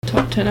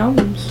10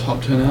 albums.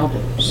 Top 10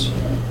 albums.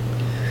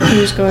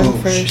 Who's going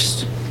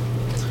first?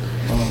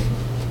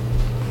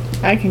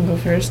 I can go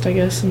first, I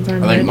guess, since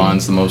I'm I think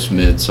mine's the most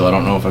mid, so I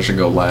don't know if I should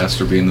go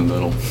last or be in the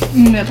middle.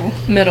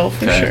 Middle,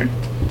 for sure.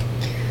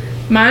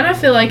 Mine, I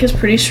feel like, is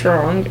pretty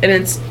strong, and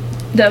it's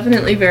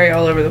definitely very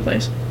all over the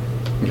place.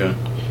 Okay.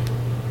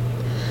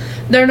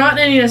 They're not in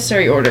any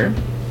necessary order.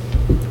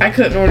 I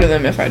couldn't order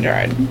them if I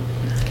tried.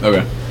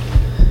 Okay.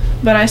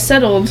 But I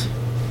settled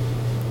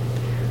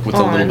With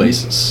a little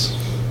basis.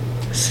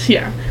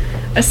 Yeah.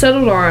 I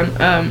settled on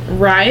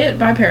Riot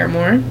by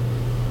Paramore,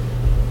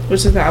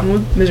 which is the album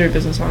with Misery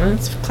Business on it.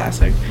 It's a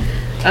classic.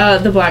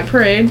 The Black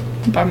Parade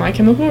by My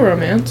Chemical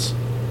Romance.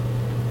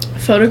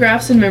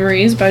 Photographs and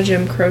Memories by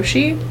Jim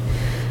Croce. I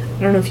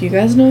don't know if you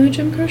guys know who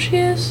Jim Croce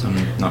is,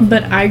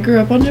 but I grew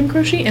up on Jim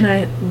Croce, and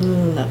I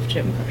love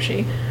Jim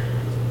Croce.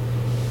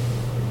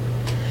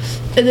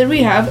 And then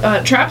we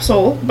have Trap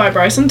Soul by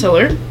Bryson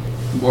Tiller.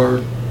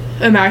 Word.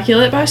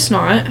 Immaculate by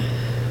Snot.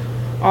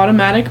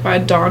 Automatic by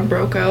Don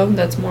Broco.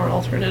 That's more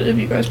alternative.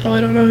 You guys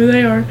probably don't know who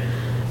they are.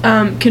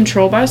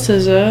 Control by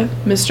SZA.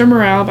 Mr.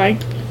 Morale by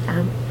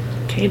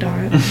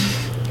K-Dot.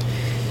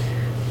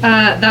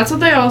 That's What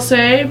They All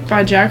Say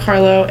by Jack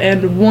Harlow.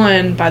 And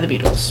One by the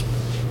Beatles.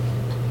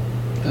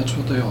 That's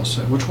What They All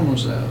Say. Which one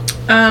was that?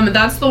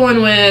 That's the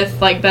one with,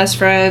 like, Best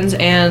Friends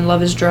and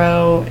Love Is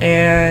Dro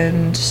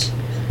and...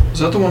 Is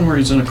that the one where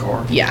he's in a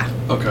car? Yeah.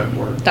 Okay,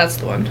 word. That's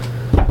the one.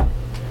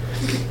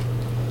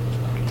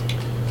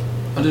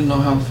 I didn't know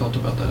how I felt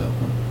about that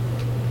album.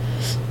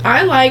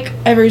 I like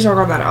every song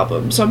on that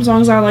album. Some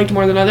songs I liked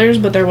more than others,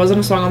 but there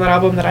wasn't a song on that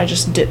album that I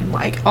just didn't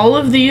like. All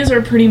of these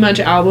are pretty much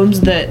albums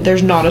that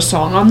there's not a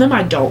song on them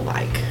I don't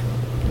like.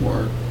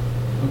 Word.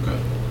 Okay.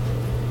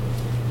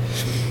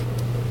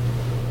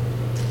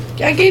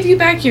 I gave you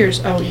back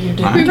yours. Oh, you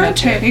didn't. We're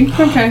rotating.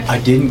 Okay. I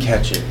didn't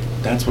catch it.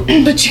 That's what.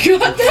 But you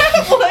got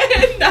that one.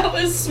 That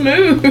was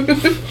smooth.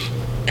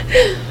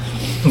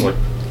 What?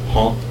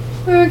 Huh?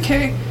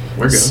 Okay.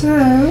 We're good.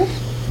 So,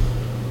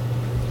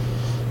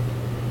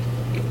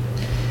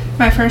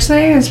 my first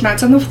thing is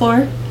Mats on the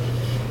Floor.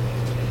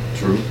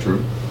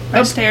 True.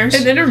 Upstairs.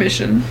 An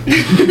intermission.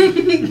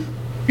 You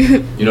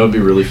know, it'd be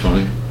really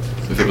funny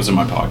if it was in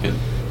my pocket.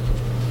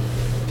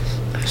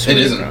 It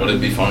isn't, but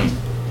it'd be funny.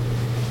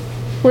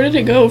 Where did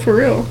it go, for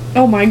real?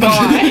 Oh my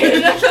god.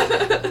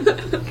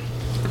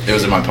 It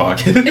was in my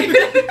pocket.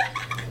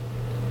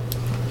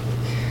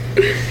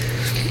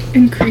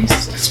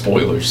 Increased.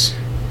 Spoilers.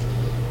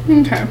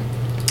 Okay.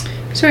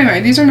 So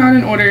anyway, these are not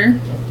in order.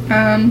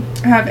 I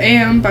have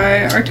AM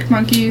by Arctic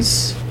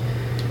Monkeys,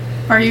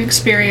 Are You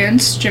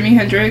Experienced, Jimi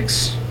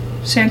Hendrix,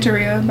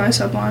 Santeria by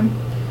Sublime.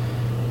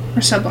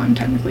 Or Sublime,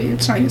 technically.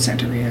 It's not even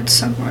Santeria, it's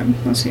Sublime.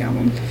 That's the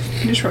album.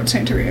 I just wrote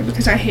Santeria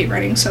because I hate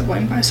writing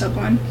Sublime by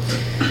Sublime.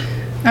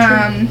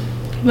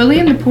 Willie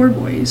and the Poor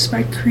Boys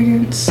by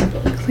Creedence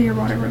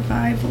Clearwater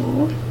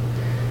Revival.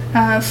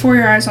 For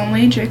Your Eyes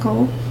Only, J.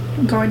 Cole.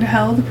 Going to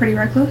Hell, The Pretty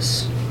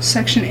Reckless.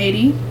 Section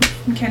 80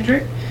 from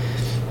Kendrick.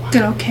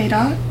 Good old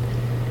K-Dot.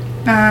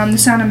 The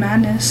Sound of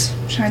Madness,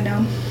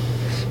 Shinedown.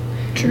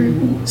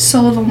 True.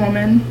 Soul of a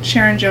Woman,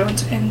 Sharon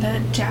Jones, and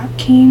the Jap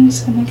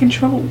Kings and the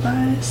Control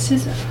by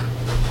SZA.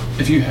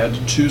 If you had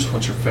to choose,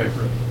 what's your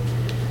favorite?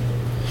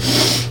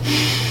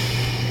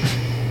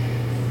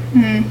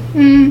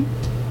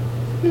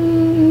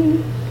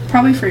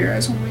 Probably For Your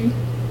Eyes Only.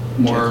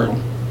 Word.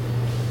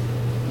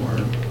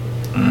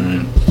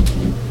 Alright.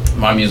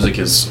 My music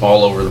is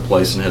all over the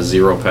place and has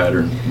zero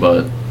pattern,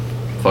 but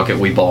fuck it,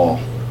 we ball.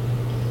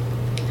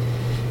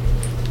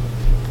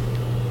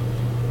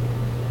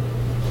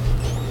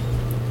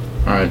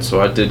 Alright, so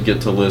I did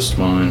get to list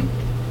mine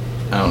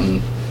out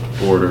in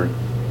order.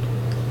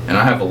 And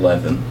I have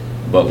 11,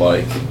 but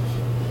like,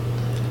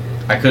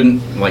 I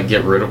couldn't like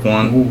get rid of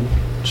one. Ooh.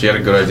 She had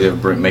a good idea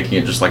of making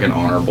it just like an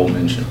honorable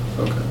mention.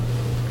 Okay.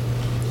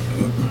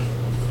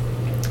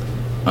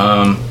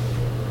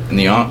 And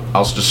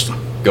I'll just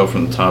go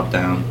from the top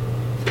down.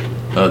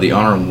 The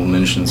honorable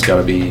mention's got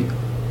to be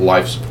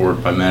Life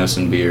Support by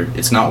Madison Beer.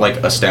 It's not like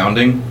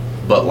astounding,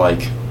 but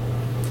like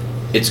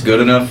it's good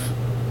enough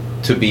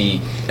to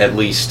be at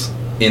least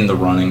in the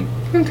running.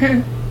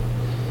 Okay.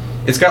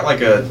 It's got like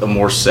a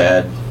more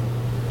sad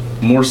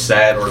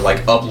or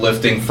like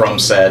uplifting from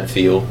sad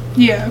feel.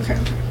 Yeah, okay.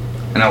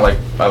 And I like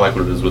what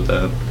it is with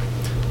that.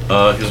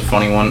 Here's a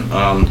funny one.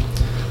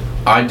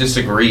 I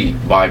Disagree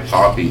by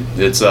Poppy.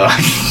 It's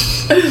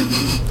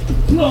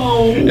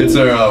No. it's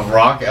a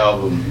rock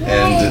album,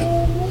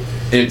 and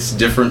it's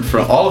different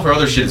from all of her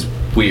other shit. Is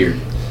weird.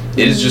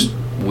 It is just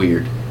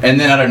weird. And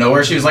then out of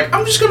nowhere, she was like,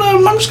 "I'm just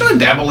gonna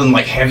dabble in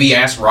like heavy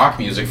ass rock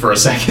music for a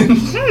second."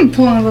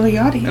 Pulling a little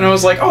yachty. And I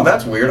was like, "Oh,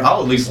 that's weird.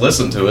 I'll at least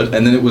listen to it."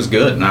 And then it was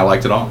good, and I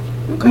liked it all.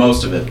 Okay.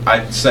 Most of it.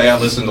 I'd say I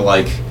listened to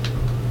like.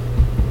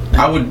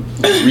 I would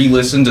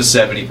re-listen to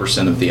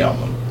 70% of the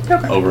album.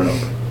 Okay. Over and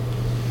over.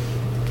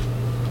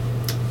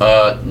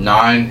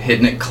 9,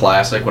 Hitting It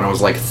Classic when I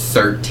was like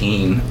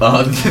 13.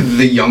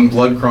 The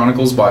Youngblood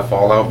Chronicles by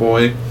Fall Out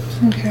Boy.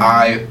 Okay.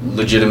 I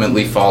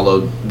legitimately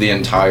followed the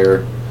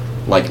entire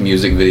like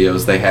music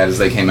videos they had as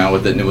they came out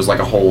with it, and it was like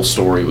a whole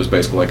story. It was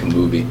basically like a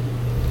movie,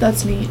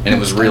 That's neat. and it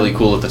was really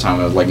cool at the time.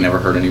 I'd like never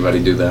heard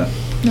anybody do that.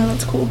 No,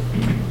 that's cool.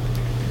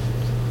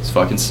 It's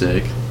fucking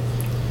sick.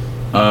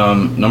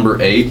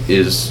 Number 8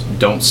 is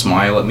 "Don't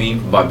Smile at Me"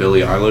 by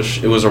Billie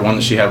Eilish. It was her one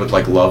that she had with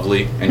like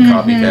 "Lovely" and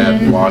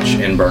 "Copycat," "Watch"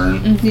 and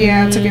 "Burn."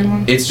 Yeah, it's a good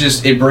one. It's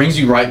just, it brings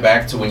you right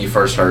back to when you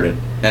first heard it,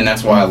 and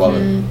that's why I love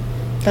it.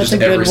 That's Just a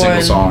good every single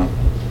one. song.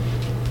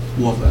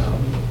 Love that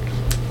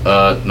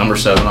album. Number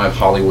 7, I have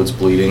 "Hollywood's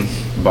Bleeding"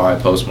 by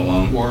Post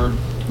Malone. Word.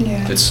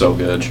 Yeah. It's so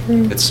good.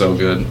 It's so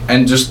good.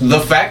 And just the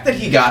fact that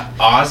he got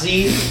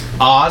Ozzy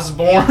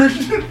Osbourne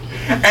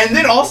and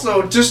then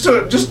also just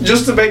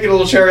to make it a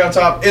little cherry on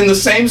top, in the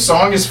same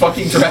song as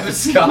fucking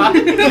Travis Scott.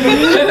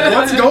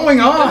 What's going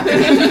on?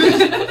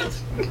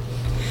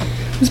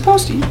 It's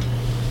Posty.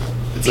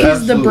 It's He's the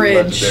absolutely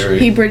bridge. legendary.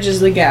 He bridges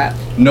the gap.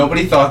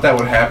 Nobody thought that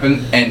would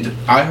happen, and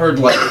I heard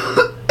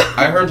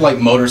like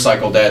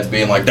motorcycle dads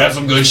being like, "That's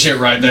some good shit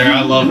right there.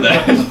 I love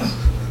that."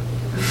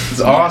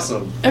 It's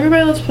awesome.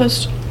 Everybody loves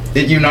Post.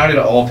 It united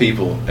all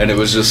people, and it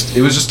was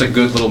just a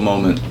good little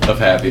moment of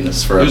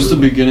happiness for It was the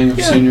everyone. beginning of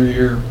Yeah. senior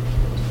year.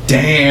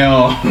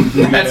 Damn,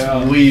 that's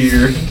Yeah.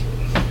 weird.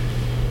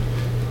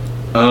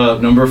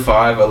 Number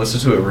 5, I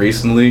listened to it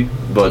recently,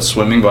 but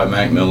 "Swimming" by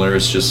Mac Miller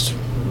is just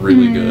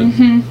really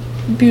good.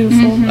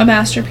 Beautiful. A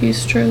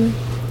masterpiece, truly.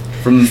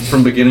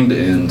 From beginning to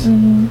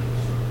end.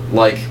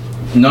 Like,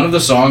 none of the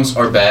songs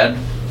are bad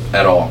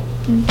at all.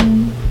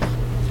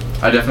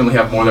 I definitely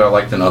have more that I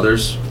like than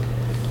others,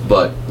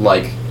 but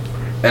like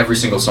every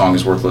single song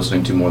is worth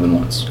listening to more than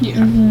once.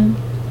 Yeah.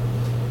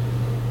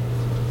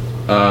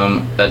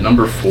 At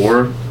number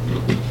 4,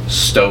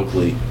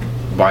 "Stokely"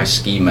 by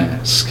Ski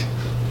Mask.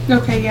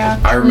 Okay, yeah.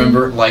 I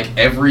remember like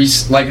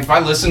if I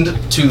listened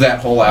to that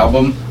whole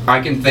album, I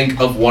can think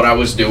of what I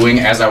was doing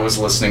as I was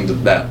listening to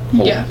that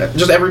whole, Yeah.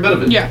 just every bit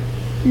of it. Yeah.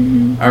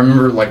 I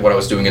remember like what I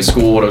was doing in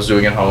school, what I was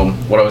doing at home,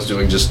 what I was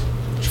doing just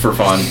for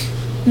fun.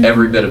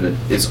 Every bit of it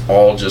is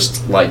all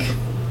just like,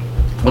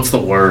 what's the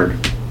word?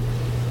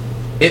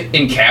 It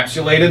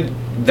encapsulated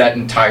that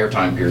entire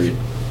time period.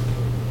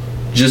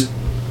 Just,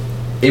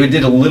 it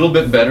did a little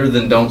bit better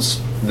than Don't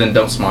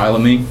Smile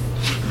at Me,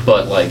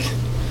 but like,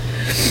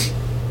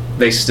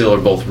 they still are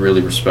both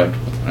really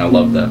respectable, and I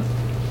love that.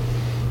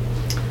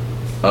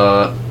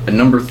 At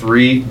number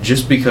 3,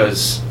 just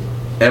because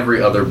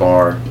every other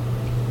bar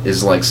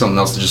is like something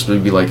else to just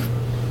be like,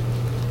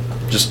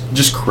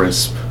 just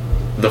crisp.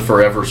 "The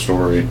Forever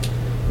Story"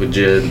 with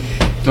Jid.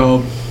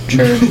 Dub.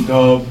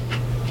 Dub.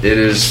 It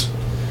is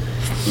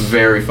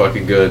very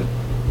fucking good.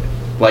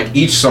 Like,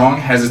 each song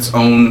has its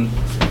own.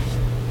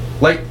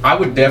 Like, I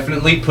would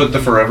definitely put "The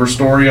Forever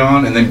Story"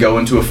 on and then go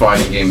into a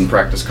fighting game and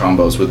practice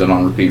combos with it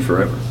on repeat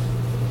forever.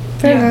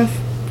 Fair Yeah. enough.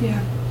 Yeah.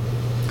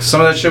 Some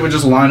of that shit would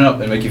just line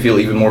up and make you feel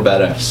even more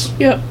badass.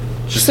 Yep.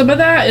 Just- Some of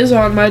that is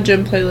on my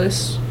gym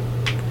playlist.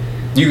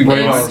 You could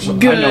Radar's, I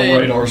good. know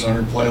Radar's on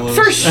your playlist.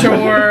 For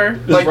sure.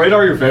 Is Like-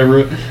 Radar your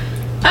favorite?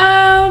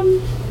 I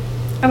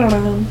don't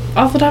know.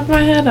 Off the top of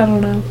my head, I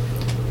don't know.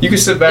 You could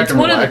sit back It's and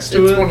one relax of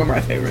to it's it. one of my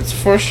favorites,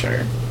 for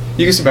sure.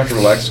 You can sit back and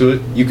relax to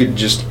it. You could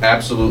just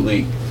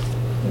absolutely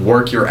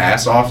work your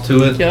ass off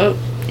to it. Yep.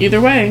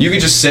 Either way. You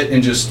could just sit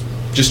and just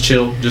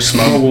chill, just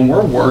Bro, smoke. when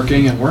we're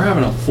working and we're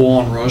having a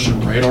full-on rush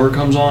and Radar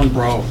comes on,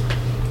 bro,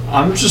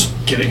 I'm just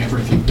getting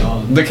everything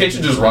done. The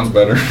kitchen just runs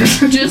better.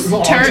 just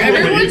turn.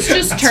 Everyone's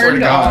just I swear to turned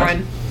God.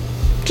 on.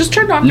 Just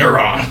turned on.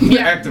 Neuron.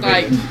 Yeah.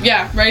 Activate. Like,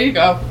 yeah. Ready to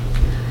go.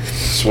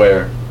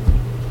 Swear.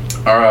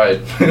 All right,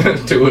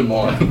 2 and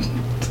 1.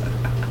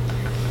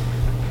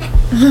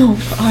 Oh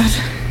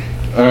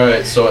God. All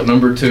right, so at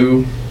number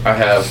 2, I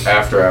have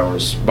 "After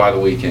Hours" by The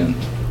Weeknd.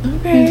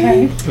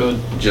 Okay. Good.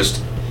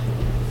 Just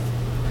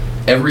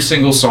every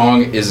single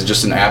song is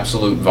just an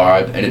absolute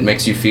vibe, and it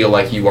makes you feel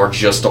like you are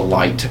just a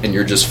light and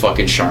you're just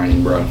fucking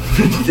shining, bro.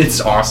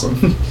 It's awesome.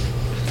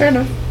 Fair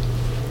enough.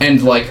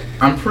 And like,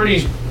 I'm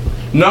pretty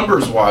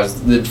numbers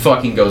wise, it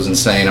fucking goes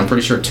insane. I'm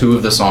pretty sure 2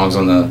 of the songs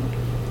on the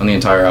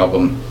entire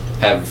album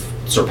have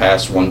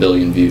surpassed 1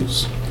 billion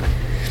views.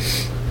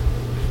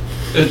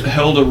 It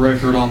held a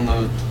record on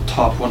the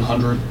top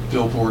 100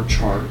 Billboard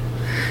chart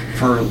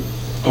for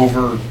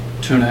over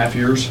 2.5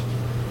 years.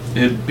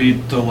 It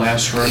beat the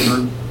last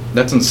record.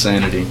 That's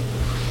insanity.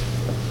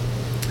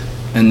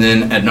 And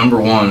then at number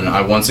 1,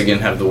 I once again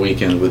have The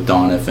Weeknd with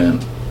 "Dawn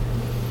FM."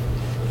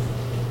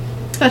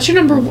 That's your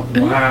number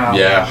 1. Wow.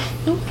 Yeah.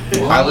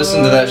 Okay. I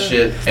listen to that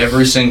shit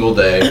every single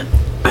day.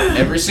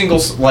 Every single,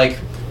 like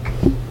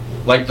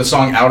the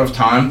song "Out of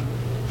Time,"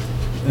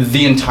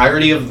 the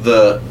entirety of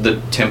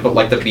the tempo,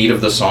 like the beat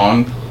of the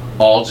song,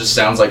 all just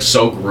sounds like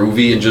so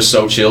groovy and just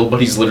so chill, but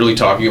he's literally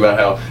talking about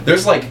how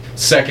there's like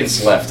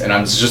seconds left and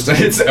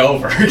it's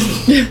over.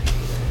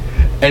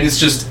 And it's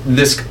just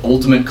this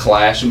ultimate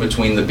clash in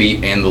between the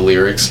beat and the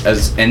lyrics,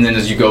 and then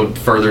as you go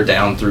further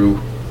down through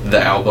the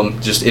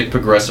album, just it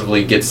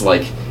progressively gets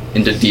like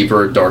into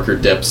deeper, darker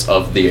depths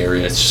of the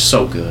area. It's just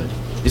so good.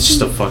 It's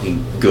just a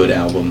fucking good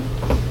album.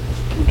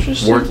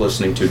 Interesting. Worth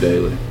listening to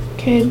daily.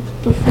 Okay,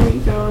 before you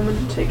go, I'm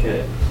gonna take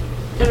a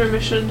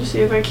intermission to see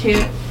if I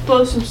can't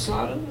blow some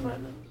snot out of my nose.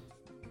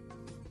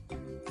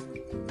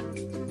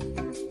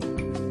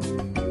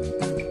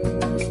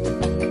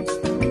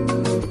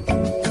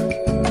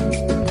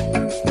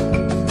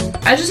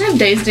 I just have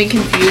Dazed and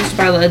Confused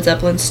by Led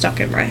Zeppelin stuck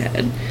in my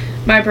head.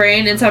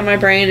 Inside my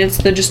brain, it's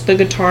just the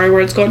guitar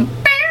where it's going.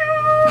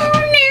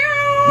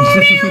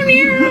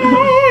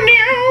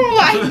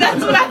 Like,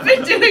 that's what I've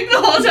been doing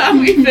the whole time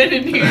we've been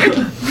in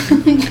here.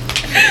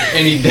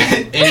 Any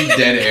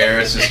dead air,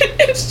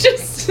 It's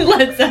just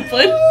Led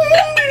Zeppelin.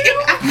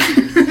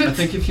 I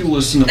think if you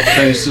listen to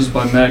Faces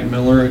by Mac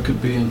Miller, it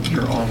could be in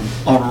your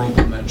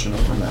honorable mention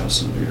over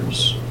Madison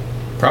Beers.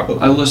 probably.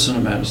 I listen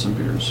to Madison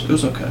Beers. It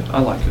was okay. I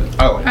like it.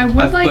 I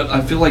like it. But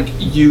I feel like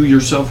you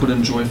yourself would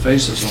enjoy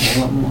Faces a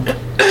whole lot more.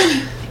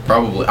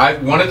 Probably. I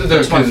wanted to.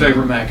 That's my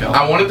favorite Mac album.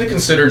 I wanted to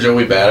consider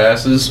Joey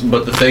Badasses,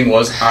 but the thing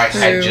was, I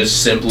had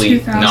just simply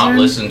 2000? not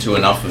listened to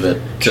enough of it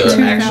to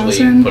 2000?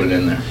 actually put it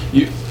in there.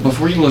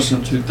 Before you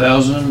listen to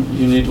 2000,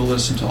 you need to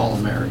listen to All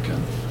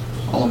American.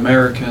 All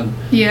American,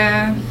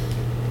 Yeah.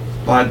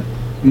 by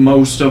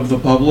most of the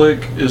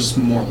public, is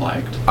more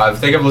liked. I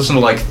think I've listened to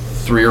like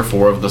 3 or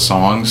 4 of the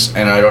songs,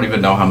 and I don't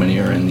even know how many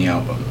are in the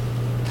album.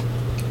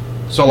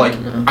 So like,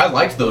 I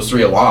liked those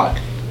 3 a lot,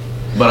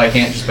 but I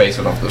can't just base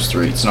it off those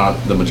 3. It's not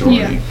the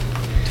majority. Yeah.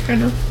 Fair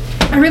enough.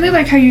 I really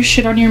like how you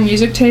shit on your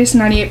music taste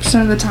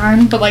 98% of the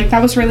time, but like that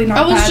was really not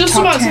I was bad just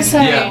top about 10. to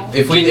say. Yeah,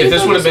 if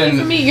this would have For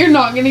been, me, you're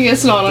not gonna get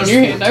snot on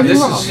your hand. I This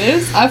is-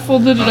 promise. I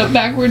folded it up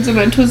backwards and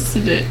I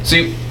twisted it.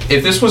 see,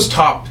 if this was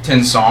top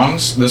 10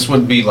 songs, this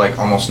would be like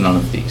almost none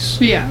of these.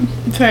 Yeah.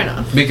 Fair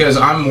enough. Because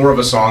I'm more of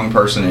a song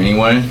person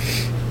anyway.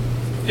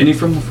 Any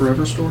from the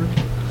Forever Story?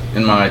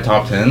 In my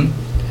top 10,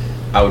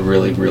 I would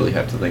really, really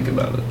have to think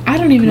about it. I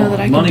don't even Come know that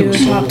on, I can Money do a was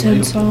so top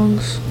 10 relatable.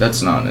 songs.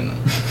 That's not in it.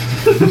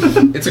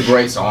 It's a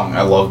great song.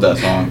 I love that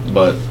song,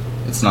 but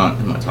it's not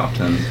in my top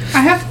 10.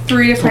 I have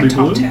 3 different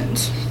Cody top Blue?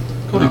 10s.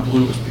 Cody No.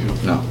 Blue was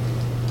beautiful. No.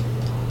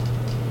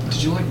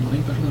 Did you like Money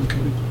better than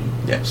Cody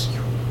Blue? Yes.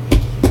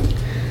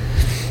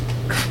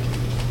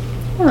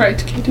 Alright,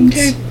 Cadence.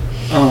 Okay,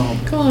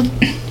 go on.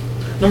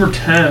 Number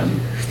 10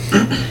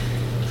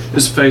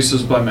 is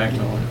Faces by Mac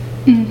Miller.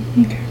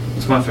 Okay.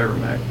 It's my favorite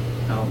Mac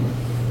album.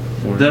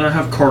 Then I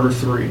have Carter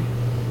 3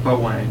 by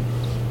Wayne.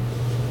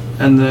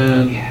 And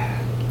then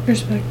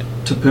Respect.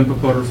 To Pimp a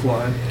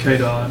Butterfly,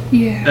 K-Dot.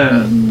 Yeah.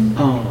 At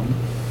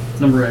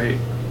number 8.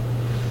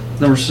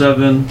 Number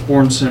 7,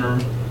 Born Sinner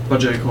by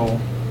J. Cole.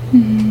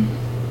 Mhm.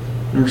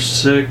 Number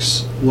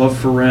 6, Love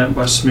for Rent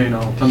by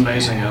Smino.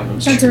 Amazing album.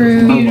 It's That's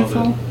beautiful. really I love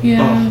beautiful. it.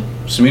 Yeah.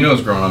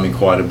 Smino's grown on me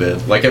quite a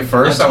bit. Like at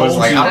first, I I was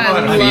told like, you. I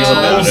don't know how I to feel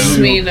about love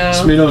him. Smino.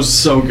 Smino's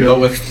so But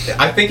good.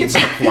 I think it's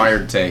an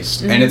acquired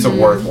taste, and it's a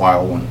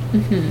worthwhile one.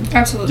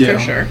 Absolutely. Yeah. For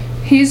sure.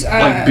 He's,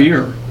 Like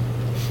beer.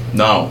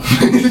 No.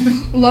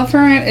 Love for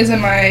Rent is in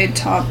my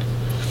top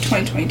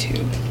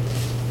 2022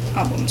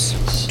 albums.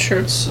 True.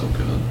 It's so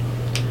good.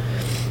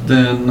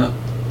 Then,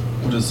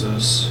 what is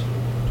this?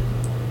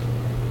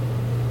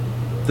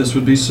 This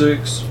would be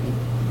 6.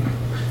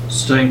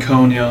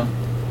 Stankonia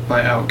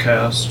by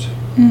Outkast.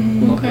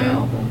 Mhm. Love that Okay.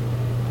 album.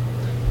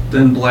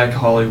 Then Black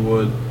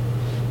Hollywood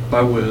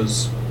by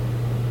Wiz.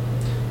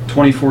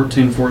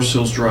 2014 Forest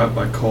Hills Drive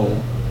by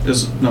Cole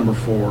is number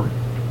 4.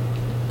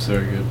 It's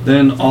very good.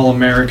 Then All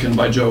American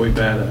by Joey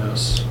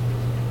Badass.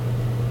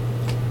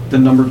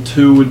 Then number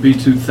 2 would be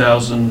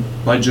 2000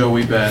 by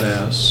Joey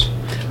Badass.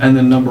 And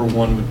then number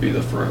 1 would be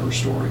The Forever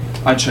Story.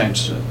 I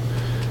changed it.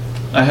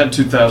 I had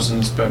 2000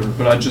 is better,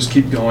 but I just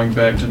keep going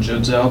back to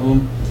Jid's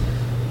album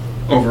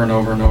over and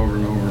over and over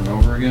and over and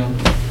over again.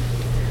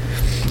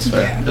 It's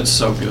fair. Yeah. It's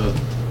so good.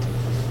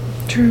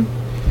 True.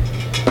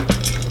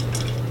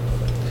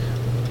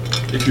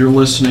 If you're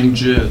listening,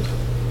 Jid,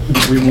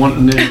 we want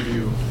an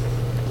interview.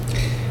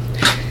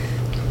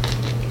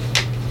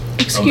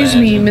 Excuse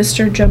me,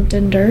 Imagine. Mr. Jumped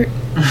in Dirt.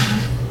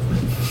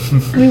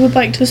 We would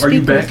like to speak Are you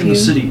with back in the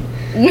city?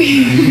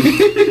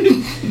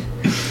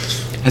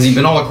 Has he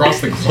been all across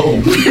the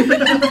globe?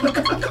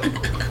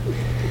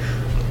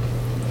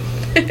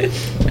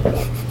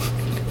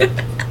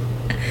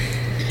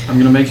 I'm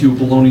gonna make you a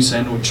bologna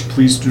sandwich.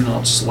 Please do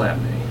not slap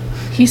me.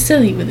 He's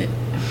silly with it.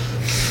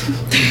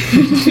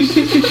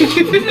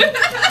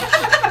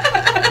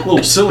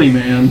 Little silly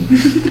man.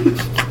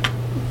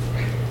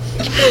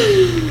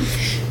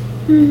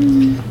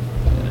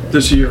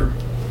 This year.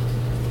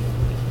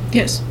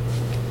 Yes.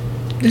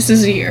 This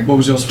is a year. What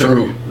was y'all's favorite?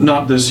 True.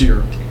 Not this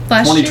year.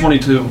 Last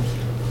 2022.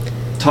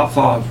 Top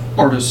 5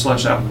 artist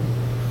 / album.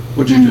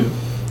 What'd you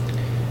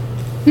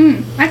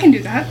do? I can do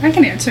that. I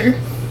can answer.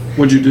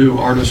 What'd you do,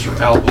 artist or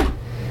album?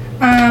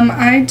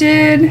 I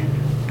did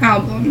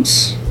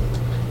albums.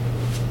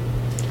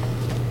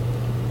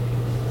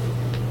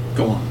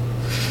 Go on.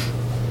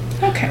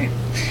 Okay.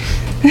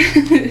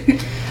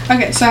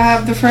 Okay, so I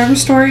have The Forever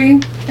Story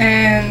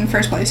in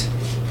first place.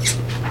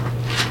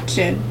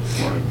 Jid.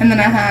 Word. And then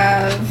I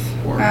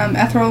have Word.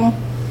 Ethereal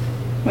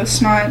with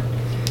Snot,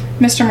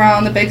 Mr. Morale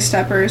and the Big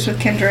Steppers with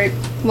Kendrick,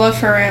 Love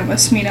for Rent with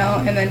Smino,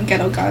 and then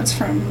Ghetto Gods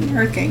from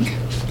Earth Gang.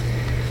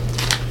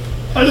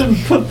 I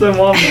didn't put them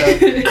on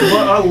there.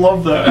 But I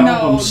love that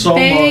album so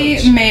they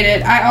much. made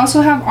it. I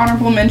also have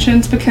honorable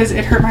mentions because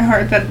it hurt my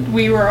heart that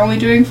we were only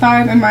doing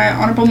 5, and my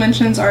honorable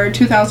mentions are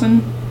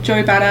 2000,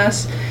 Joey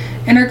Badass,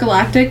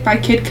 Intergalactic by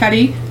Kid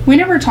Cudi. We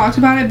never talked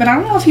about it, but I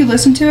don't know if you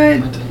listened to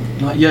it. I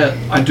didn't. Not yet.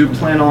 I do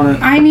plan on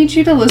it. I need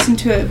you to listen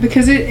to it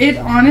because it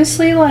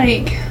honestly,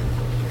 like,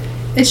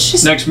 it's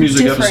just Next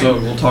music different.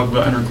 episode, we'll talk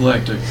about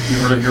Intergalactic. You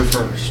heard it here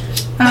first.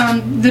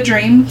 The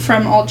Dream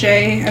from Alt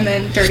J, and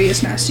then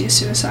Dirtiest Nastiest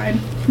Suicide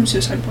from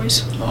Suicide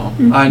Boys. Oh,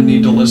 I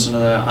need to listen to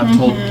that. I've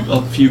told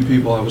a few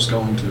people I was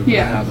going to, but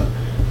Yeah. I haven't.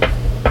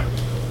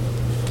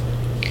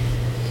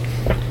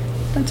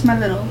 That's my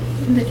little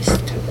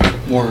list.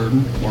 Word.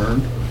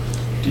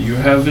 Do you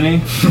have any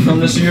from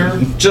this year?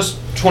 Just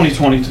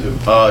 2022.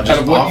 Just Out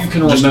of what off, you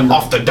can just remember.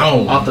 off the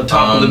dome. Off the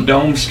top of the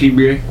dome,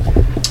 Ski-Bray.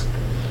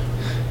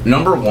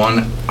 Number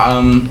 1,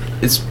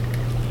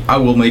 I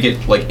will make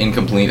it like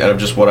incomplete out of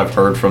just what I've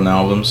heard from the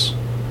albums.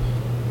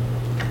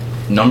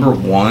 Number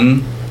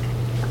 1,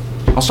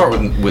 I'll start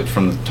with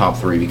from the top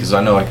 3 because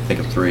I know I can think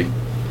of 3.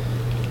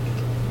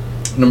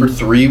 Number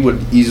 3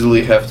 would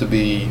easily have to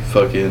be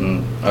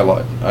fucking. I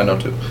lied. I know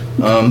 2.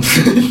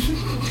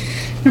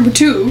 Number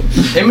 2.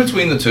 In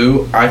between the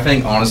 2, I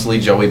think honestly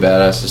Joey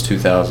Badass's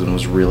 2000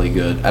 was really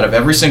good. Out of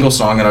every single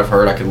song that I've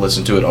heard, I could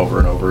listen to it over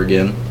and over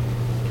again.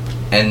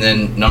 And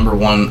then number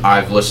 1,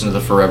 I've listened to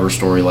the Forever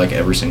Story like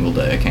every single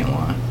day. I can't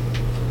lie.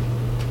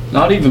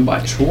 Not even by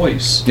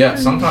choice. Yeah,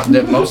 sometimes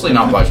mostly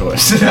not by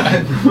choice.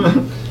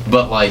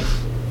 But like,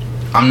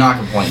 I'm not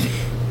complaining.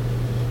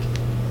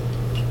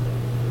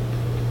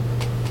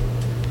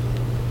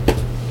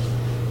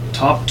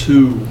 Top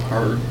 2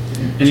 heard.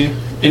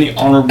 Any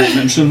honorable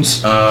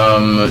mentions?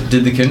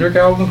 Did the Kendrick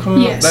album come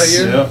out Yes. that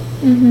year? Yeah.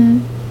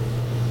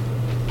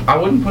 Mm-hmm. I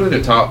wouldn't put it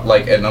at top,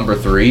 like at number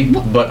 3,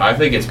 but I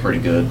think it's pretty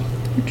good.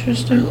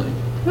 Interesting. Really?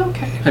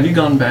 Okay. Have you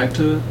gone back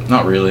to it?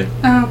 Not really.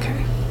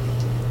 Okay.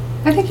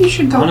 I think you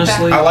should go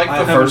Honestly, back. I like the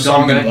haven't first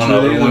song gone and back one to it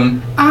other either.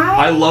 one.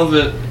 I love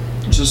it.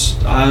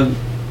 Just I'm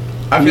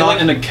I feel not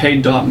like in a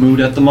K-Dot mood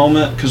at the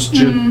moment because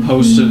Jib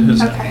posted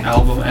his Okay.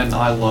 album and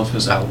I love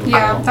his album.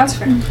 Yeah, that's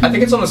fair. I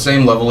think it's on the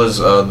same level as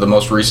the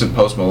most recent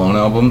Post Malone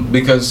album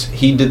because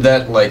he did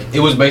that like it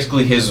was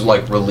basically his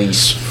like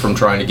release from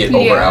trying to get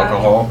over Yeah.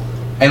 alcohol,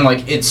 and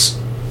like it's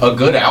a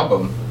good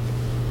album,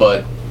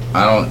 but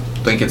I don't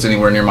think it's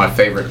anywhere near my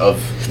favorite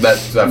of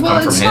that's Well, come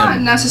from it's not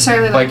him.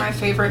 necessarily Like- my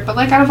favorite, but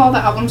like out of all the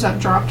albums that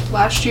dropped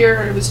last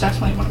year, it was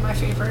definitely one of my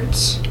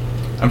favorites.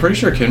 I'm pretty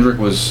sure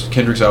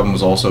Kendrick's album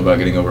was also about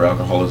getting over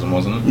alcoholism,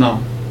 wasn't it?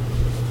 No.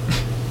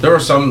 There were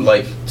some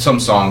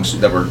songs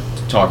that were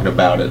talking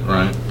about it,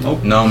 right?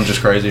 Nope. No, I'm just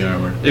crazy. I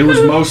remember. It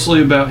was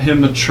mostly about him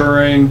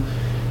maturing,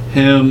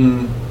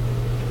 him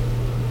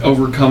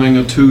overcoming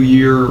a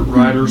 2-year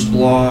writer's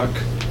block,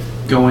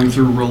 going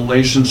through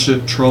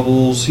relationship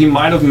troubles. He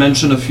might have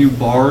mentioned a few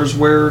bars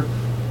where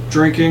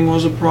drinking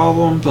was a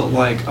problem, but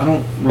like I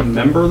don't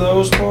remember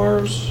those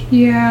bars.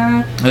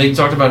 Yeah. I think he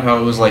talked about how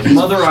it was like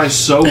Mother I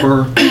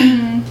Sober.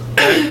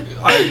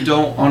 I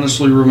don't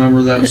honestly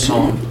remember that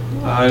song.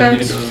 I That's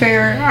need to-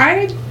 fair.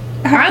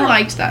 I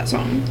liked that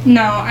song.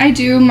 No, I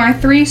do. My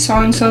 3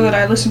 songs though that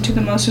I listen to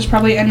the most is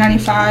probably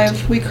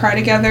N95, We Cry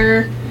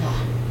Together,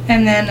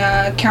 and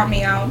then Count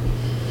Me Out.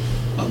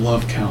 I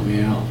love Count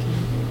Me Out.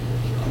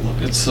 I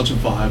love it's such a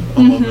vibe.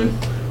 I love it.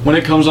 When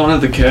it comes on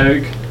at the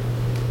keg,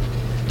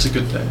 it's a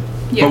good day.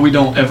 Yeah. But we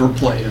don't ever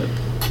play it.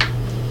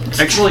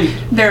 Actually,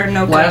 There are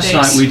no good last days.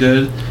 night we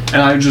did,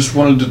 and I just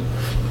wanted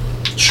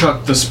to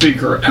chuck the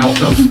speaker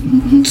out of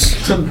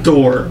the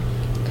door.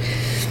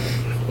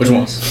 which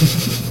one?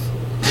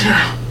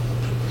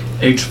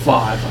 H5.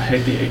 I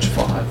hate the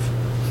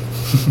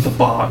H5. The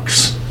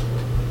box.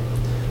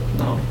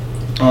 No.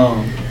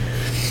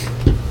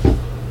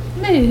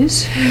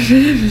 Liz.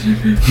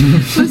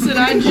 Listen,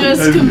 I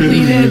just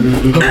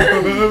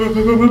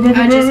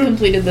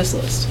completed this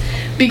list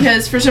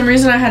because for some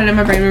reason I had it in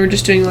my brain. We were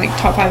just doing like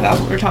top 5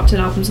 album or top 10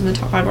 albums and then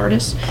top 5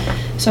 artists.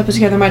 So I put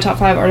together my top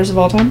 5 artists of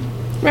all time.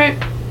 Right.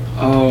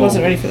 Oh.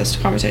 Wasn't ready for this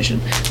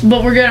conversation,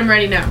 but we're good. I'm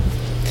ready now.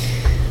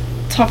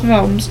 Top 5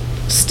 albums,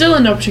 still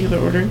in no particular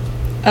order.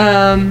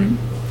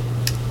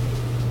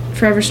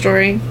 Forever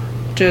Story,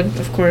 Judd,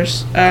 of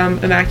course.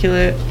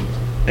 Immaculate,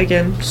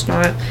 again, just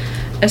not.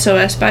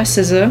 SOS by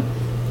SZA.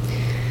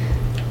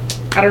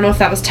 I don't know if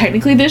that was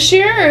technically this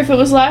year or if it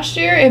was last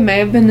year. It may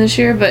have been this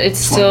year, but it's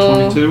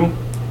still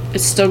 2022?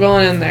 it's still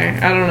going in there.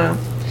 I don't know.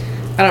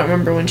 I don't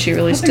remember when she I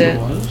released think it. it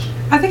was.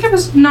 I think it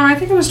was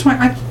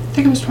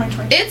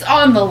 2020. It's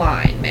on the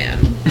line,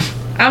 man.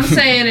 I'm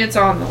saying it's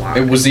on the line.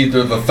 It was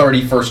either the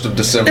 31st of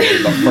December or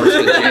the 1st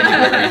of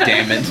January.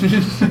 Damn it.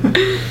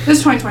 This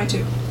is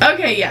 2022.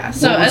 Okay, yeah.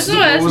 So What was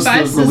SOS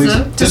by the release?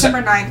 SZA.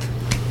 December 9th.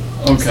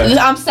 Okay.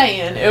 I'm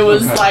saying it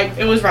was Okay. like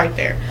it was right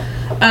there.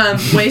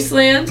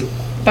 Wasteland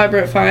by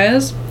Brett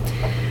Faiyaz,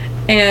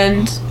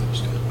 and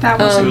That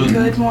was a Good.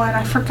 good one.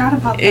 I forgot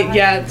about that.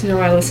 yeah, you know,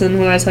 I listened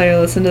when I tell you I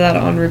listened to that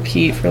on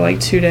repeat for like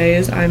 2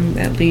 days. I mean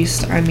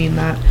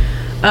that.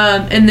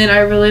 And then I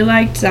really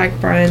liked Zach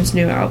Bryan's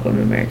new album,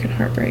 American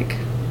Heartbreak.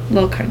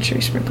 little country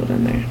sprinkled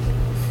in there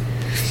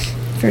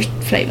for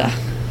flavor.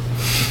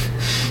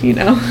 You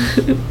know.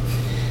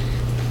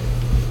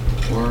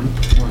 Word.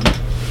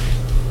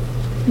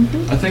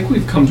 I think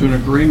we've come to an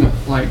agreement.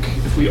 Like,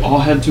 if we all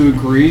had to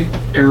agree,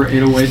 Era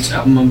 808's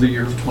album of the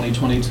year of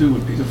 2022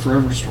 would be The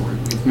Forever Story.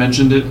 We've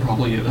mentioned it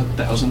probably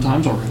 1,000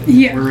 times already.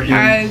 Yeah, We're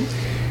in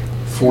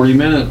 40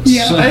 minutes.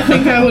 Yeah, I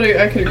think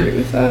I could agree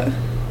with that.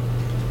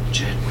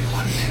 Jen, we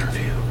want an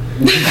interview.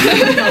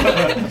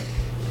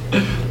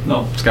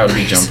 No. Scott would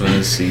be jumping in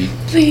his seat.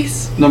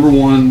 Please. Number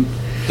 1,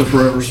 The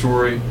Forever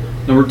Story.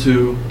 Number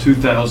 2,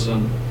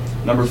 2000.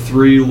 Number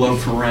 3,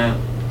 Love for Rent.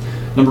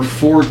 Number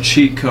 4,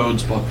 Cheat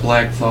Codes by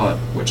Black Thought,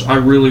 which I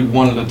really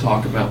wanted to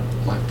talk about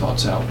Black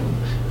Thought's album,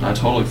 and I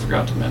totally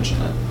forgot to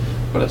mention it.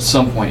 But at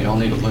some point, y'all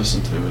need to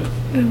listen to it.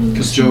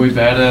 Because Joey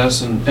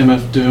Badass and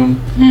MF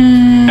Doom.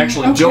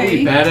 Actually, okay.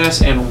 Joey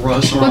Badass and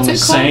Russ are on the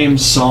same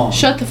song.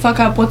 Shut the fuck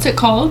up. What's it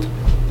called?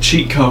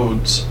 Cheat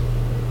Codes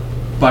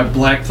by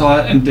Black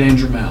Thought and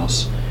Danger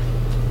Mouse.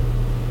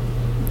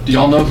 Do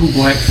y'all know who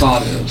Black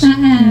Thought is? No.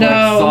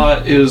 Black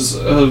Thought is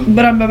a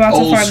But I'm about to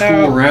old find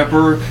school out.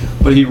 rapper,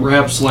 but he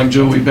raps like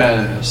Joey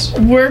Badass.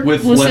 We're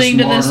With listening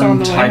to less this on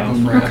the way type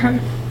home. of rap, Okay.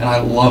 and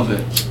I love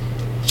it.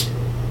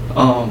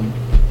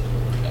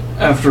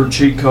 After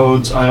Cheat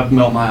Codes, I have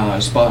Melt My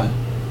Eyes by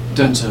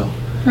Denzel.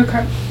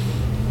 Okay.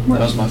 That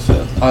was my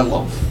 5th. I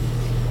love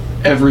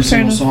every Fair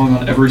single enough. song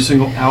on every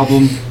single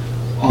album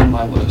on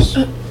my list.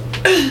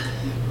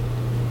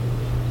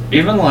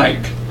 Even like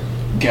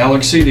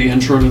Galaxy, the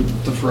intro to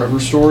The Forever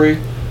Story,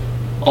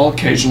 I'll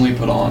occasionally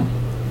put on.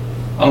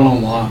 I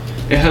don't know why.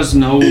 It has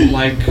no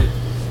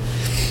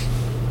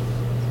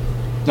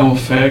no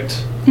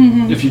effect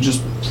if you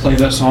just play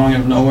that song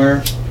out of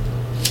nowhere,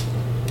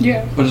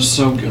 Yeah. but it's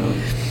so good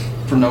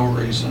for no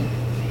reason.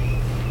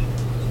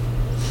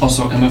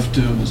 Also, MF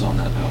Doom is on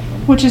that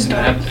album, Which is and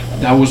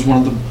dope. that was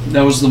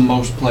that was the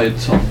most played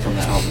song from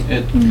the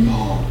album.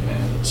 Oh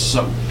man, it's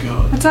so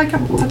good. That's like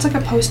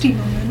a posty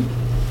moment.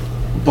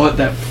 But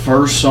that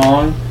first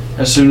song,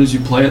 as soon as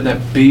you play it,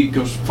 that beat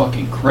goes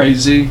fucking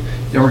crazy.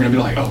 You're gonna be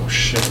like, oh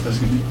shit, that's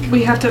gonna be good.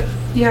 We have to,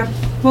 yeah.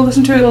 We'll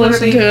listen to it. We'll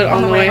listen literally to it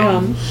on the way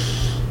home.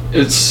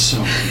 It's so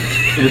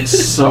good.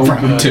 It's so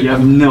Round good. 2. You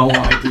have no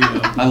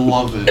idea. I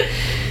love it.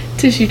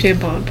 Tissue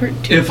tampon part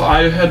 2. If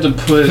I had to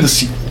put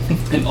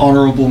an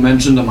honorable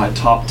mention to my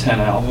top 10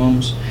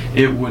 albums,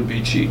 it would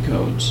be Cheat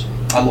Codes.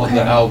 I love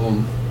the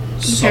album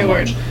so Okay,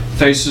 much. word.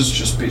 Faces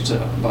just beats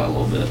it out by a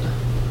little bit.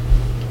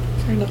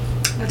 Fair enough.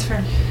 That's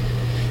fair.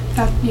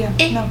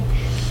 No.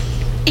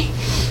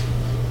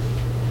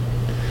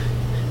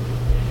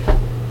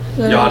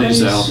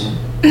 Yachty's album.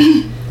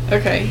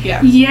 Okay,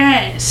 yeah.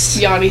 Yes.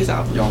 Yachty's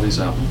album. Yachty's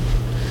album.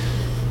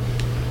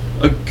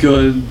 A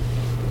good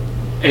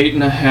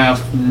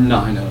 8.5,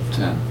 9 out of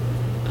 10.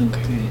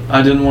 Okay.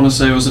 I didn't want to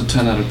say it was a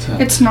 10 out of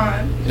 10. It's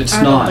not. It's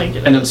I don't not, think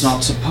it and is. it's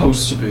not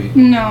supposed to be.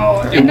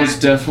 No. It was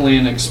definitely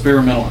an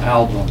experimental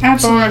album,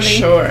 Absolutely. For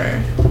sure.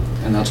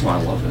 and that's why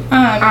I love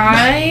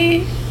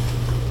it.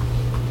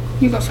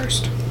 You go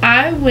first.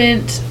 I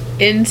went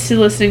into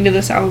listening to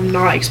this album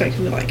not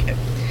expecting to like it.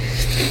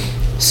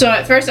 So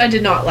at first I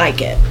did not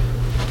like it.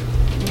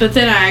 But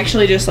then I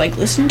actually just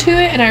listened to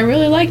it and I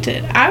really liked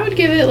it. I would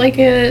give it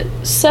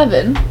a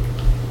 7.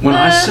 When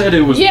I said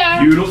it was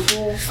yeah.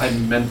 beautiful, I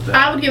meant that.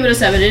 I would give it a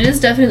 7. It is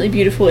definitely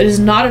beautiful. It is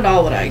not at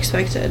all what I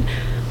expected.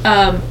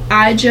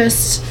 I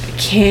just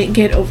can't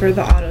get over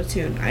the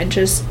auto-tune. I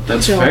just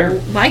That's don't fair.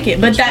 like it.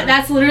 But That's fair.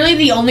 that's literally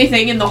the only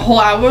thing in the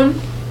whole album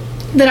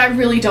that I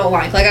really don't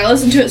like. I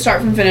listened to it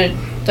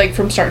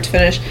from start to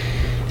finish,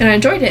 and I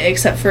enjoyed it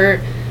except for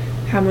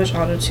how much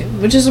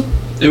auto-tune, which is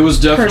It was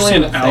definitely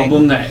an personal thing.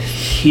 album that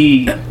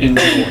he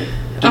enjoyed.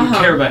 Didn't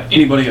care about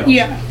anybody else.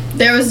 Yeah.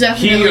 there was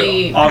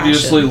definitely He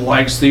obviously passion.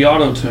 likes the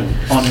auto-tune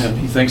on him.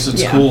 He thinks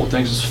it's Yeah. cool,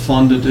 thinks it's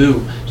fun to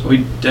do. So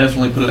he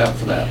definitely put it out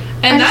for that.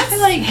 And I that's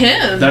just feel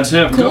him. That's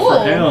him. Good Cool.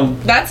 for him.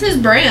 That's his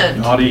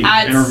brand. Naughty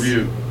I'd-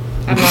 interview.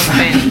 I'm not a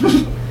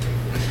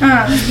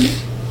fan.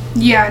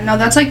 Yeah, no,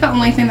 that's the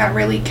only thing that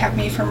really kept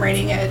me from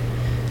rating it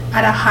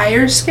at a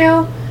higher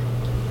scale.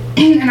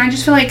 And I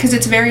just feel because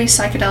it's very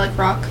psychedelic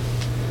rock.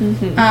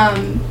 Mhm.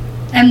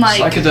 And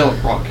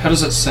Psychedelic rock. How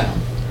does it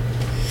sound?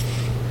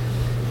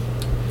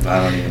 I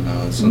don't even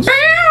know. It sounds-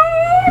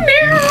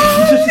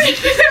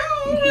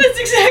 That's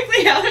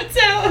exactly how it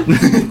sounds.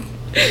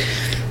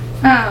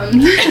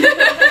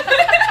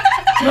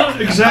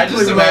 Not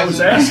exactly what I was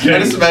asking. I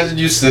just imagine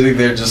you sitting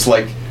there just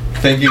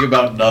thinking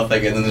about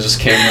nothing, and then the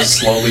camera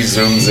slowly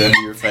zooms into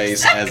your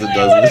face as it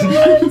does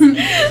it.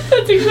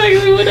 That's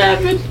exactly what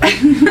happened.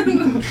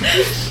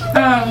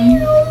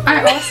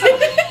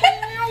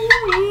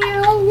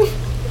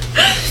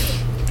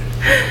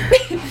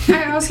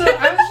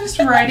 I was just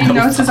writing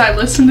notes as I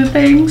listened to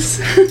things.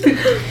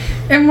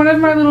 And one of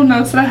my little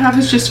notes that I have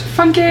is just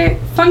funky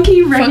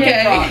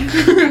reggae rock.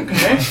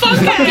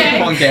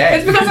 Funky.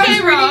 It's because I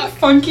was reading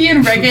funky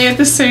and reggae at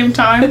the same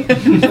time.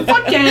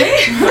 Funky.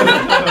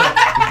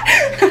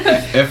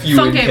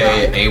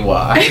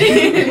 F-U-N-K-A-Y.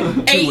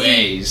 2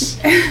 A's.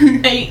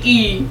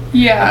 A-E.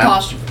 Yeah.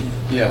 Apostrophe.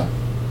 Yeah.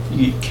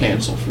 You get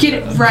canceled for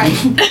Get that. it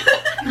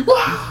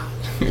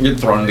right. Get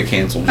thrown into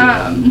cancel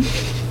jail.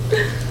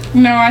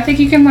 No, I think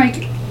you can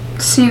like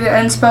see the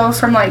inspo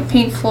from like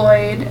Pink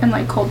Floyd and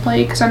like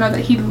Coldplay because I know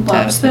that he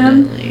loves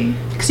them. Definitely.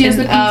 Because he has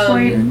the And, Pink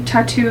Floyd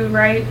tattoo,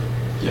 right?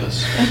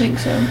 Yes. I think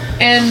so.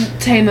 And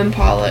Tame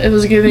Impala. It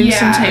was giving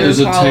Yeah. some It Tame was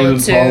a Tame Impala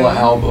too. Impala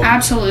album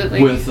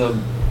Absolutely. with a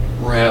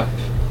rap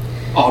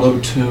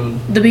auto-tune.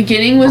 The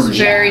beginning was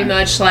version. very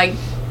much like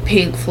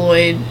Pink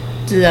Floyd,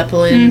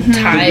 Zeppelin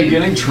Mhm. type. The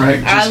beginning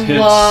track just I hits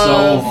so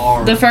love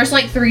hard. the first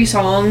like 3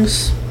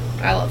 songs.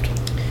 I loved.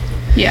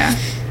 Yeah.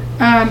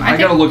 I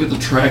gotta look at the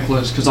track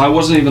list because I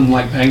wasn't even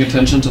like paying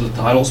attention to the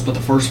titles, but the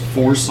first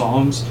 4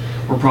 songs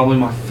were probably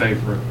my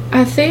favorite.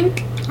 I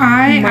think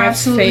I my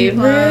absolutely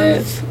favorite-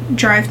 love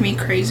Drive Me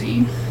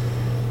Crazy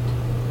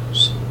It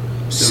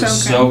So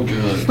was so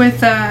good. with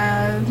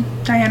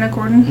Diana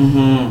Gordon.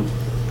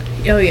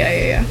 Mm-hmm. Oh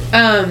yeah.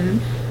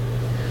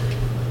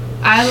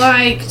 I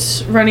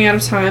liked Running Out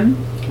of Time.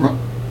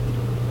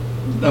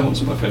 That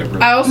one's my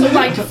favorite. I also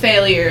liked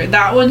Failure.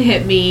 That one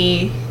hit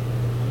me.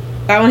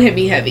 That one hit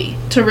me heavy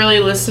to really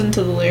listen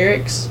to the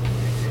lyrics.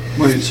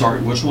 Wait,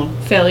 sorry, which one?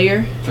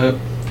 Failure, It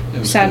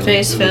was sad good.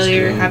 face, It was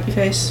failure, good. happy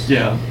face.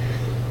 Yeah.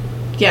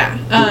 Yeah.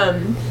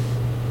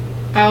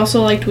 I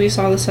also liked We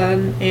Saw the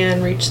Sun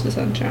and Reach the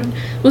Sunshine.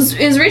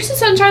 Is Reach the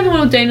Sunshine the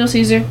one with Daniel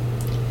Caesar?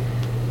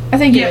 I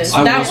think Yes. it is.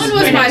 I That wasn't one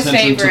was paying my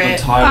attention to the favorite.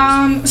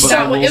 titles, but so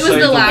I will it was say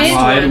the last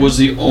Ride one. was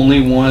the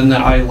only one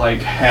that I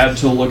like had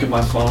to look at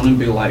my phone and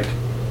be like,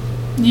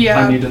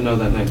 Yeah. I need to know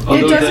that name.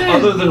 doesn't-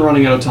 Other than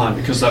Running Out of Time,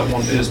 because that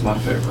one is my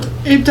favorite.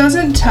 It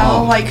doesn't tell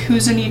Oh. like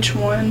who's in each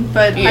one,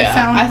 but I Yeah,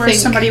 found I where think-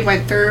 somebody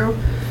went through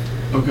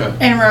Okay.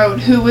 and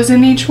wrote who was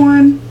in each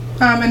one,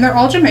 and they're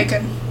all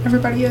Jamaican.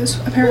 Everybody is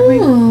apparently.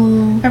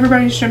 Ooh.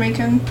 Everybody's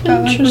Jamaican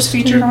that like, was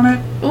featured Interesting. on it.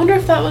 I wonder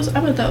if that was. I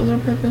bet that was on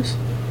purpose.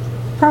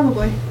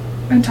 Probably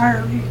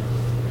entirely.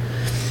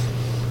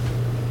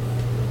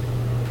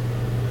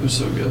 It was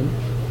so good.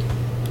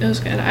 It was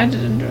good. I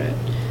did enjoy it.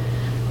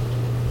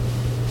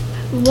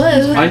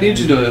 Liz, I need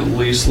you to at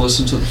least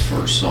listen to the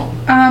first song.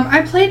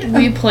 I played.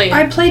 We played.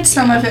 I played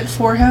some of it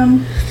for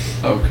him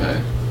Okay.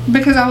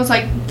 because I was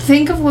like,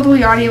 think of Little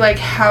Yachty like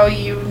how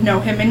you know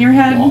him in your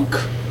head,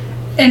 Walk.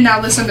 and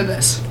now listen to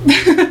this.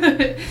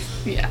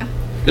 Yeah.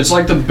 It's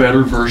like the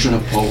better version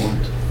of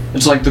Poland.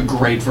 It's like the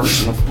great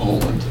version of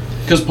Poland.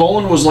 Because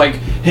Poland was like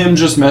him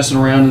just messing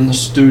around in the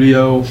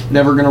studio,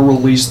 never gonna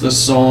release this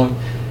song,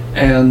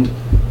 and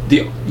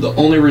the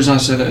only reason I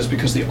say that is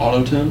because the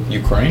auto-tune.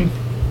 Ukraine?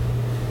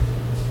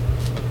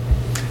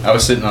 I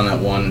was sitting on that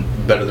one,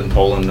 better than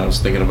Poland, and I was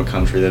thinking of a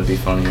country that'd be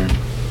funnier.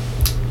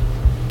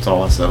 That's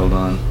all I settled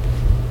on.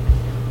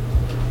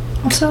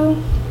 Also,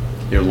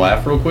 Your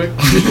laugh real quick?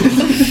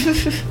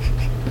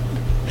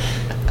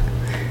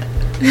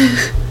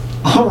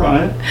 All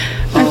right.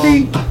 I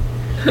think.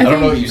 I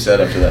don't know what you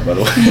said after that, by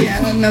the way.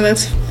 Yeah, no,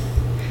 that's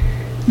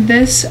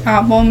this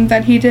album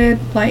that he did,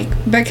 like,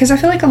 because I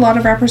feel like a lot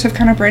of rappers have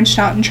kind of branched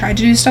out and tried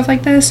to do stuff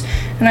like this,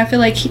 and I feel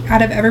like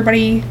out of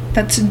everybody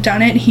that's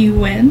done it, he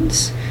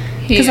wins.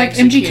 Because like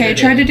MGK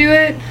tried to do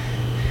it,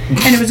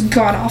 and it was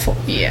god awful.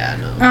 Yeah,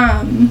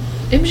 no.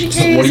 MGK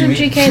So what is do you mean?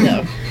 MGK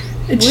though.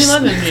 It's We just-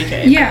 love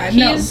MGK. Yeah,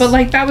 no, He's- but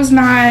like that was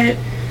not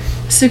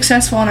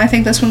successful, and I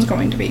think this one's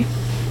going to be.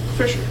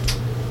 for sure.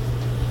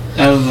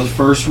 Out of the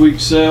first week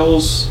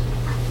sales,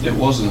 it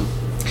wasn't.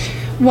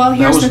 Well, That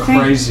here's was the thing.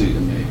 crazy to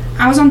me.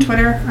 I was on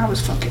Twitter. I was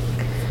fucking.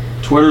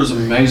 Twitter's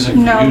amazing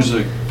for No.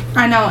 music.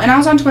 I know, and I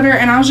was on Twitter,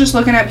 and I was just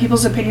looking at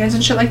people's opinions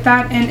and shit like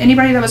that, and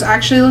anybody that was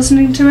actually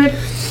listening to it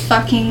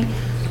fucking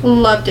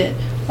loved it.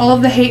 All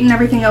of the hate and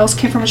everything else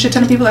came from a shit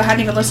ton of people that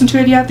hadn't even listened to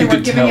it yet. They You weren't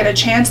could giving tell. it a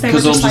chance. They were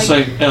Because they'll just just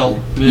like, say L.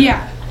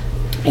 yeah.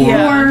 Or,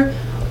 Yeah.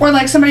 Or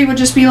like somebody would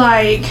just be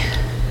like,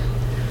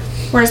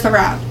 "Where's the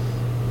rap?"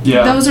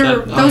 Yeah, Those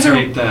are- those I are-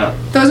 hate that.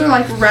 Those are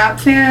like rap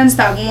fans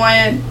that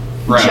want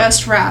Rap.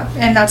 just rap,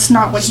 and that's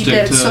not what he Stick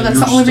did. to So that's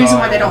your the only reason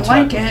why they style don't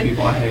like type of it.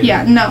 people. I hate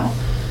Yeah, it. no.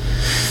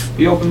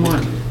 Be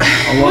open-minded.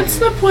 I love What's it.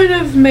 the point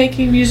of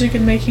making music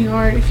and making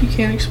art if you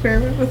can't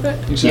experiment with it?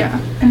 Exactly. Yeah,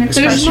 and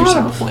express There's not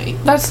yourself. a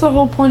point. That's the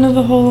whole point of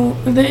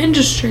the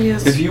industry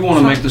is. If you want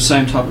to fun. make the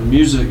same type of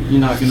music, you're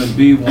not going to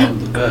be one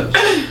of the best.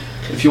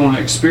 If you want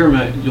to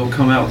experiment, you'll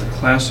come out with a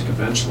classic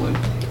eventually.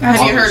 Have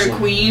you heard Obviously. of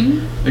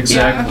Queen?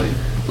 Exactly.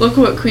 Look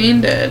what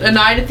Queen did. A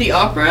Night at the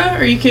Opera?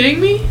 Are you kidding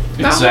me?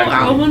 That Exactly.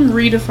 whole album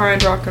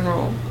redefined rock and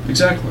roll.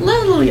 Exactly.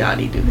 Let Lil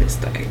Yachty do his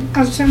thing.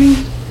 I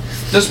mean,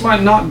 This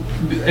might not,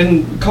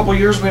 in a couple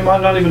years, we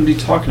might not even be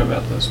talking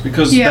about this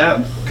because Yeah.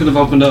 that could have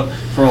opened up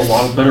for a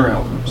lot of better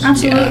albums.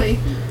 absolutely.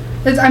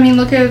 It's, I mean,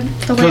 look at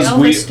the way Because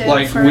Elvis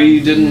did. we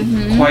didn't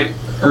Mhm. quite,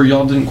 or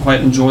y'all didn't quite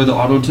enjoy the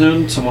auto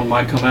tune. Someone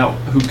might come out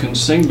who can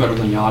sing better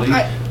than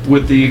Yachty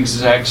with the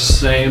exact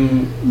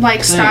same.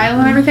 like style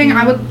and everything.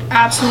 I would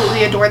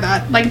absolutely adore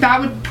that. Like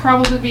that would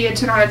probably be a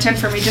 10 out of 10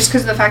 for me, just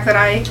because of the fact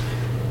that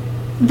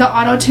the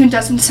auto tune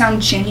doesn't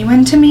sound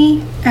genuine to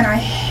me, and I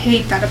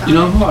hate that about You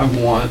know it. who I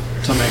want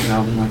to make an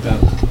album like that?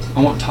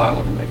 I want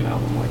Tyler to make an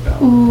album like that.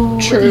 Ooh,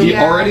 True. He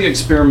yeah. already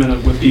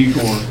experimented with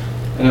Igor,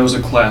 and it was a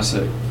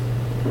classic.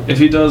 If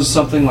he does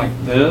something like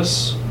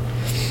this,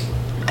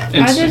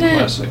 instant didn't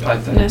classic, I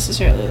think.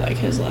 necessarily like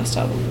his last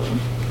album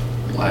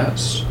though.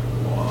 Last.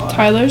 What?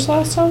 Tyler's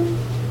last album?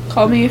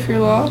 Call Me If You're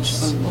I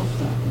Lost. love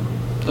that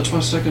one. That's my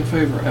second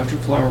favorite after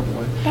Flower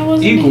Boy. I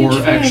wasn't a Igor,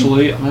 huge fan.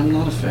 actually, I'm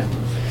not a fan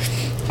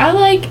of. I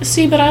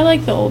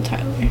like the old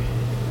Tyler.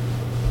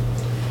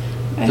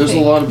 I There's a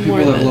think lot of people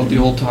more that than- love the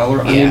old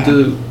Tyler. I Yeah. need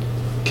to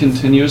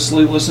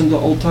continuously listen to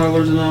old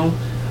Tyler to know.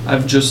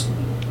 I've just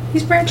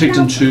He's branching picked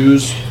out. and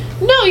choose.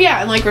 No, yeah,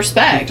 and like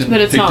respect, Picked and-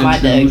 but it's picked not and my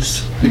choose,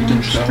 digs. Picked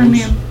and Just bring me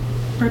chose.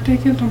 a birthday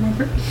gift on my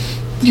birthday.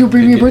 You'll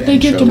bring me a Pick it birthday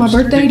and gift to my chose.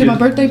 birthday, Pick to my it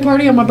birthday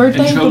party on my birthday,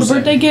 and for the chose it.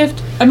 birthday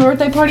gift, and my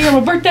birthday party on my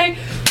birthday.